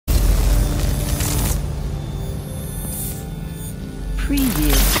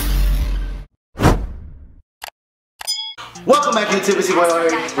preview. Welcome back YouTube, it's your boy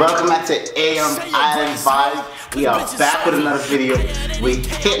Ori. Welcome back to AM Island Vibe. We are back with another video. We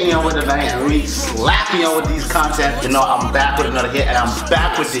hitting you with tonight and we slapping you with these content. You know, I'm back with another hit and I'm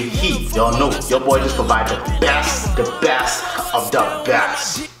back with the heat. Y'all know, your boy just provide the best of the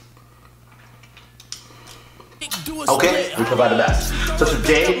best. Okay, we provide the best. So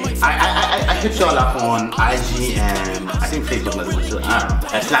today, I hit y'all up on IG and I think Facebook Messenger,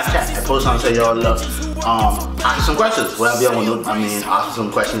 and Snapchat. I post on say y'all answer some questions. Whatever y'all want to, ask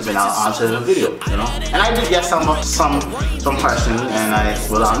some questions and I'll answer in a video, you know. And I did get some questions and I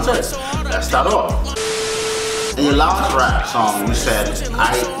will answer it. Let's start off. In your last rap song, you said,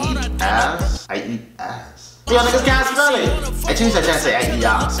 I eat ass. Yo, niggas can't spell it. I changed that to say I eat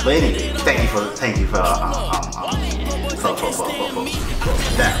ass. But anyway, thank you for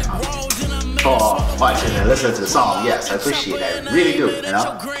watching and listening to the song. Yes, I appreciate that. Really do, you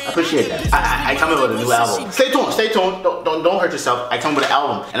know? I appreciate that. I come in with a new album. Stay tuned. Don't hurt yourself. I come with an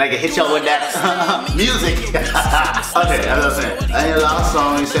album and I can hit y'all with that music. Okay, as I was saying. In your last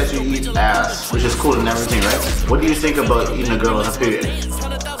song, you said you eat ass, which is cool and everything, right? What do you think about eating a girl on her period?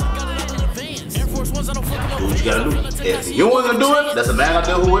 Do what you gotta do. If you ain't gonna do it, there's a man out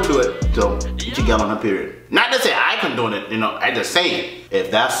there who would do it. So, eat your girl on her period. Not to say I can do it, you know, I just say,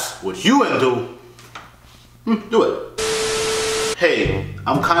 if that's what you would do it. Hey,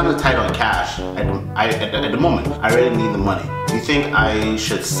 I'm kind of tight on cash at the moment. I really need the money. Do you think I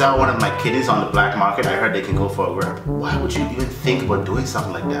should sell one of my kidneys on the black market? I heard they can go for a grand. Why would you even think about doing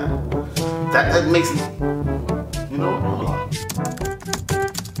something like that? That makes, you know, hold on.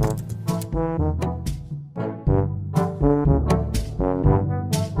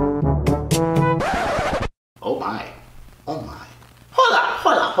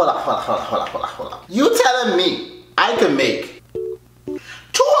 Hold up. You telling me I can make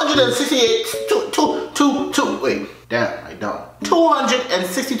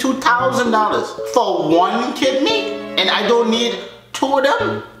 $262,000 for one kidney and I don't need two of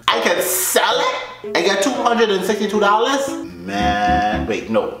them? I can sell it and get $262? Man, wait,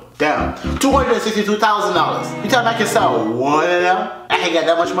 no. Damn, $262,000. You tell me I can sell one of them? I can get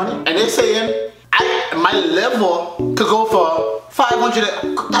that much money? And they're saying my level could go for 500.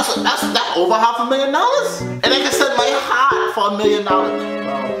 That's over $500,000. And I can sell my heart for $1 million.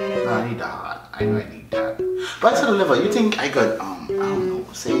 Well, I need the heart. I know I need that. But to the liver, you think I could, I don't know,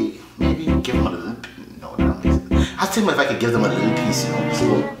 say maybe give them a little. No, that don't make sense. I was thinking if I could give them a little piece, you know. So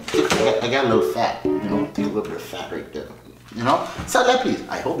I got a little fat, you know. Take a little bit of fat right there. You know, sell that piece.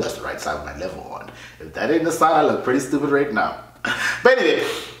 I hope that's the right side of my level on. If that ain't the side, I look pretty stupid right now. But anyway,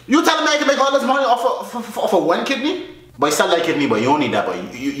 you telling me I can make all this money off of one kidney? But you sell that kidney, but you don't need that, but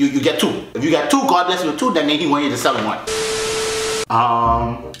you get two. If you get two, God bless you with two, then he want you to sell one.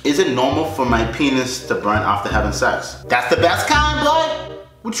 Is it normal for my penis to burn after having sex? That's the best kind, boy.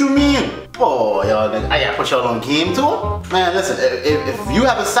 What you mean? Oh, y'all, I gotta put y'all on game too? Man, listen, if you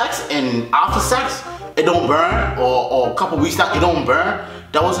have sex and after sex, it don't burn, or a couple weeks out, it don't burn,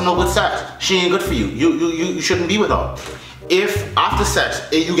 that wasn't no good sex. She ain't good for you. You shouldn't be with her. If after sex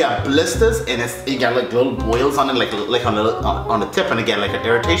you got blisters and you got like little boils on it, like on the tip, and it get like an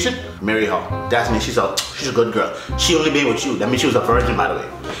irritation, marry her. That's me. She's a good girl. She only been with you. That means she was a virgin, by the way.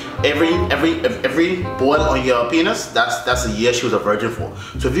 Every boil on your penis, that's a year she was a virgin for.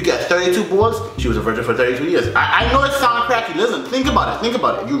 So if you get 32 boils, she was a virgin for 32 years. I know it sounds cracky. Listen, think about it. If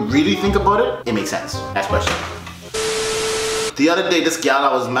you really think about it, it makes sense. Next question. The other day, this gal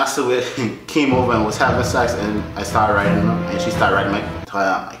I was messing with came over and was having sex, and I started writing her, and she started writing my,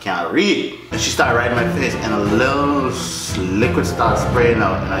 I can't read, and she started writing my face, and a little liquid started spraying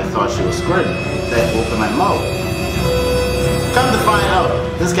out, and I thought she was squirting. So I opened my mouth. Come to find out,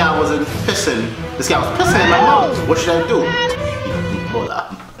 this guy wasn't pissing. This guy was pissing in my mouth. What should I do? Hold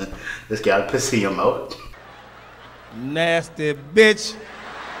up. This guy pissing in your mouth. Nasty bitch.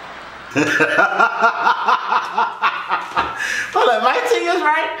 Hold on, my thing is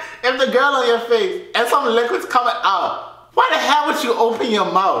right, if the girl on your face and some liquid's coming out, why the hell would you open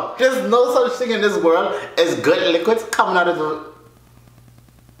your mouth? There's no such thing in this world as good liquids coming out of the...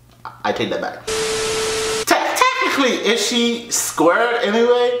 I take that back. Technically, if she squared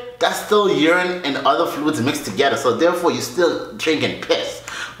anyway, that's still urine and other fluids mixed together, so therefore you're still drinking piss.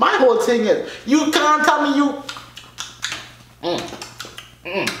 My whole thing is, you can't tell me you...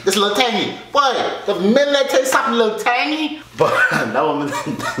 This little tangy. Boy, the minute I taste something little tangy, but that woman,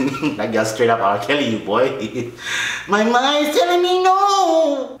 that got straight up R. Kelly, you boy. My mind's telling me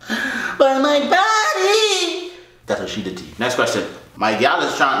no, but my body. That's what she did to you. Next question. My gal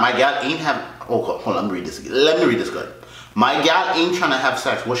ain't have, oh, hold on, let me read this again. Let me read this good. My gal ain't trying to have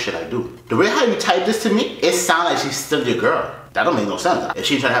sex. What should I do? The way how you type this to me, it sounds like she's still your girl. That don't make no sense. If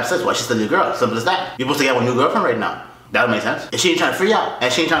she ain't trying to have sex, why she's still your girl? Simple as that. You're supposed to get a new girlfriend right now. That don't make sense. If she ain't trying to free out,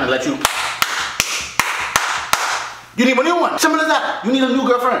 and she ain't trying to let you, you need a new one. Simple as that. You need a new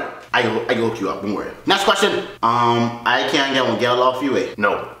girlfriend. I can hook you up. Don't worry. Next question. I can't get one girl off you.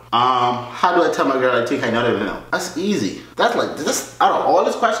 No. How do I tell my girl I think I know that? No. That's easy. That's like this. Out of all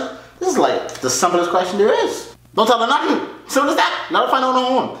this questions, this is like the simplest question there is. Don't tell her nothing. Simple as that. Never find out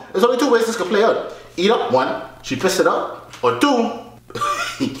no one. There's only two ways this could play out. Either one, she pissed it up, or two,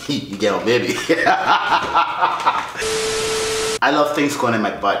 you get on baby. I love things going in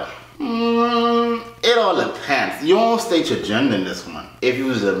my butt. It all depends. You don't state your gender in this one. If you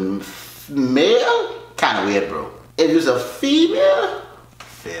was a male, kind of weird, bro. If you was a female,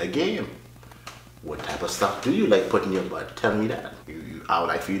 fair game. What type of stuff do you like putting in your butt? Tell me that. I would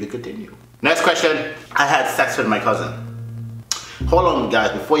like for you to continue. Next question. I had sex with my cousin. Hold on,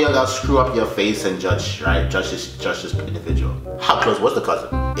 guys. Before y'all guys screw up your face and judge, right? Judge this individual. How close was the cousin?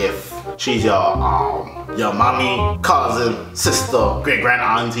 If she's your mommy, cousin, sister, great grand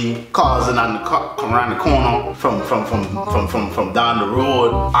auntie, cousin around the corner, from down the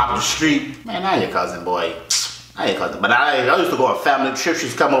road, up the street. Man, I ain't your cousin, boy. I ain't cousin. But I used to go on family trips. She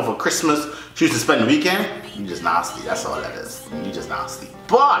used to come over for Christmas. She used to spend the weekend. You just nasty. That's all that is. You just nasty.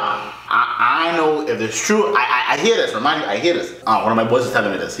 But I know if it's true. I hear this. Remind you, I hear this. One of my boys is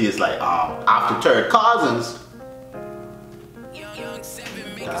telling me this. He is like, after third cousins,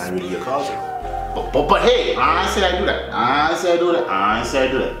 that ain't really your cousin. But hey, I ain't say I do that. I ain't say I do that. I ain't say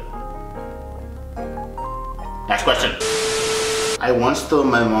I do that. Next question. I once stole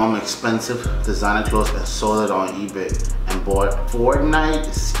my mom expensive designer clothes and sold it on eBay and bought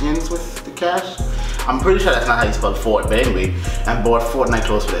Fortnite skins with the cash. I'm pretty sure that's not how you spell Fort, but anyway, and bought Fortnite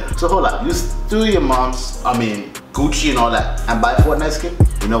clothes with it. So hold up, you steal your mom's, Gucci and all that, and buy Fortnite skin?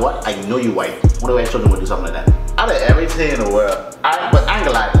 You know what? I know you white. What do white children would do something like that? Out of everything in the world, but I ain't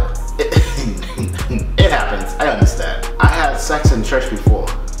gonna lie though. It happens, I understand. I had sex in church before.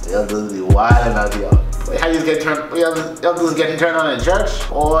 Y'all just be wildin' out here. How you get turned? Y'all just getting turned on in church?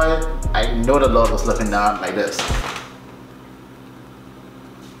 Or I know the Lord was looking down like this.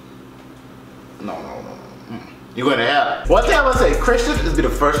 No. You're going to hell. One thing I want to say, Christians is be the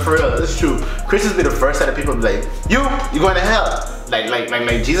first for real. It's true. Christians be the first set of people be like, you're going to hell. Like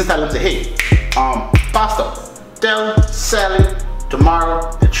Jesus told them, say, hey, Pastor, tell Sally tomorrow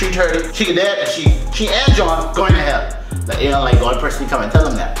at 3:30 she get dead and she and John going to hell. Like, you know, like God personally come and tell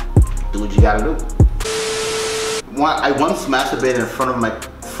them that. Do what you gotta do. I once masturbated in front of my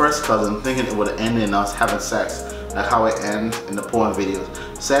first cousin thinking it would end in us having sex, like how it ends in the porn videos.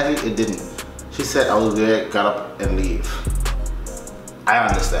 Sadly, it didn't. She said I was weird, got up and leave. I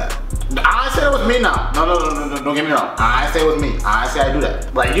understand. I said it was me now. No, don't get me wrong. I say it was me. I say I do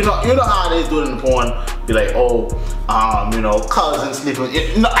that. Like, you know how they do it in the porn? Be like, oh, cousin sleeping with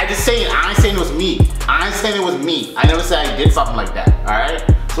you. No, I just saying, I ain't saying it was me. I ain't saying it was me. I never said I did something like that, alright?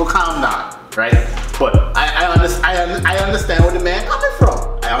 So calm down, right? But I understand where the man coming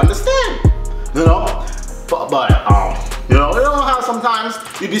from. I understand, you know? But you know how sometimes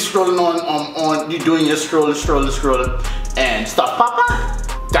you be scrolling on you doing your scrolling, and stuff pop up?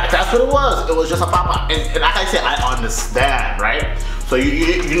 That's what it was. It was just a pop-up. And like I said, I understand, right? So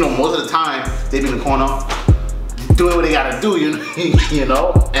you know, most of the time they be in the corner doing what they gotta do, you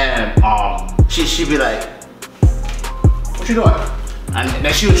know? And she be like, what you doing? And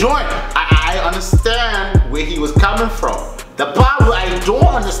then she would join. I understand where he was coming from. The part where I don't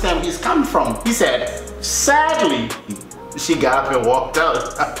understand where he's coming from, he said, sadly, she got up and walked out.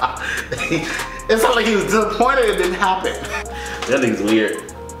 It's not like he was disappointed it didn't happen. That thing's weird.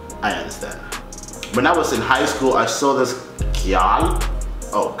 I understand. When I was in high school, I saw this girl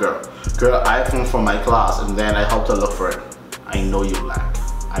iPhone from my class, and then I helped her look for it. I know you black.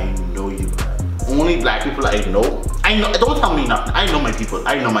 I know you black. Only black people I know. Don't tell me nothing. I know my people.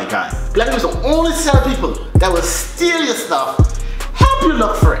 I know my kind. Black people is the only set of people that will steal your stuff, help you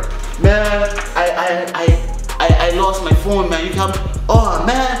look for it. Man, I lost my phone, man. You come. Oh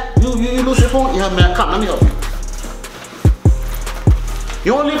man, you lose your phone? Yeah, man. Come, let me help you.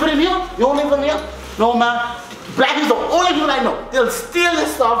 You won't leave it in here? You won't leave it in here? No, man. Black is the only people I know. They'll steal your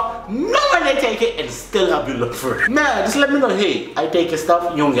stuff, know when they take it, and still help you look for it. Man, just let me know, hey, I take your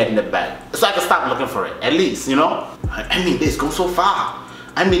stuff, you don't get in the bag. So I can stop looking for it, at least, you know? I mean, this goes so far.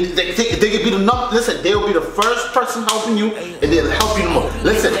 I mean, they could be the listen, they'll be the first person helping you, and they'll help you more.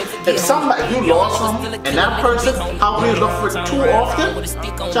 Listen, if you lost something, and that person helped you look for it too often,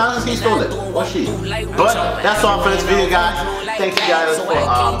 chances he stole it, or she. But that's all for this video, guys. thank you guys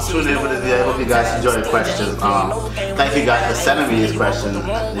for tuning in for this video. I hope you guys enjoyed the questions. Thank you guys for sending me these questions.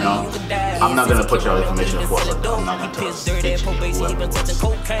 You know, I'm not gonna put your information, of course. I'm not gonna tell whoever it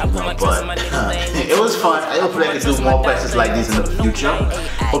was. But it was fun. I hope I can do more questions like these in the future.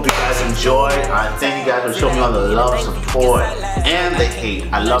 Hope you guys enjoy. Thank you guys for showing me all the love, support, and the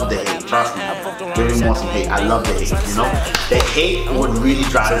hate. I love the hate. Trust me. Give me more some hate. I love the hate. You know, the hate would really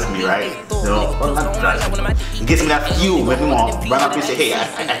drives me, right? You know, well, not drives me. It gives me that fuel. Make me want to run up and say, hey,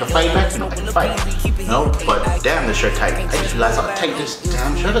 I can fight back. You know, I can fight. You know, but damn, the shirt tight. I just realized how tight this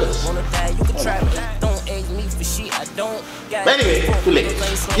damn shirt is. But anyway, too late.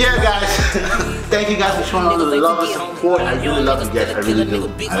 Yeah, guys. Thank you guys for showing all the love and support. I really love you guys. I really do.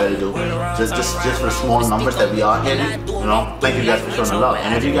 I really do. Just for the small numbers that we are hitting, you know. Thank you guys for showing the love.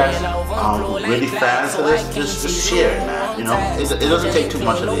 And if you guys really fans of this, just share it, man. You know, it doesn't take too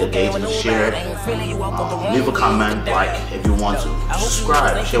much of your day to share it. Leave a comment, like if you want to.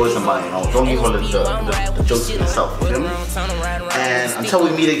 Subscribe, share with somebody. You know, don't leave all the jokes to yourself. You feel me? And until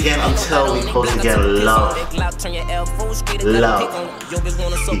we meet again, until we post again, love. Love.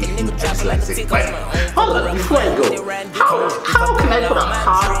 Just like this. Hold on, before I go, how can I put a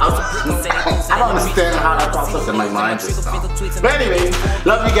heart out? I don't understand how that process in my mind just. But anyway,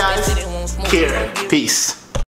 love you guys. Care. Peace.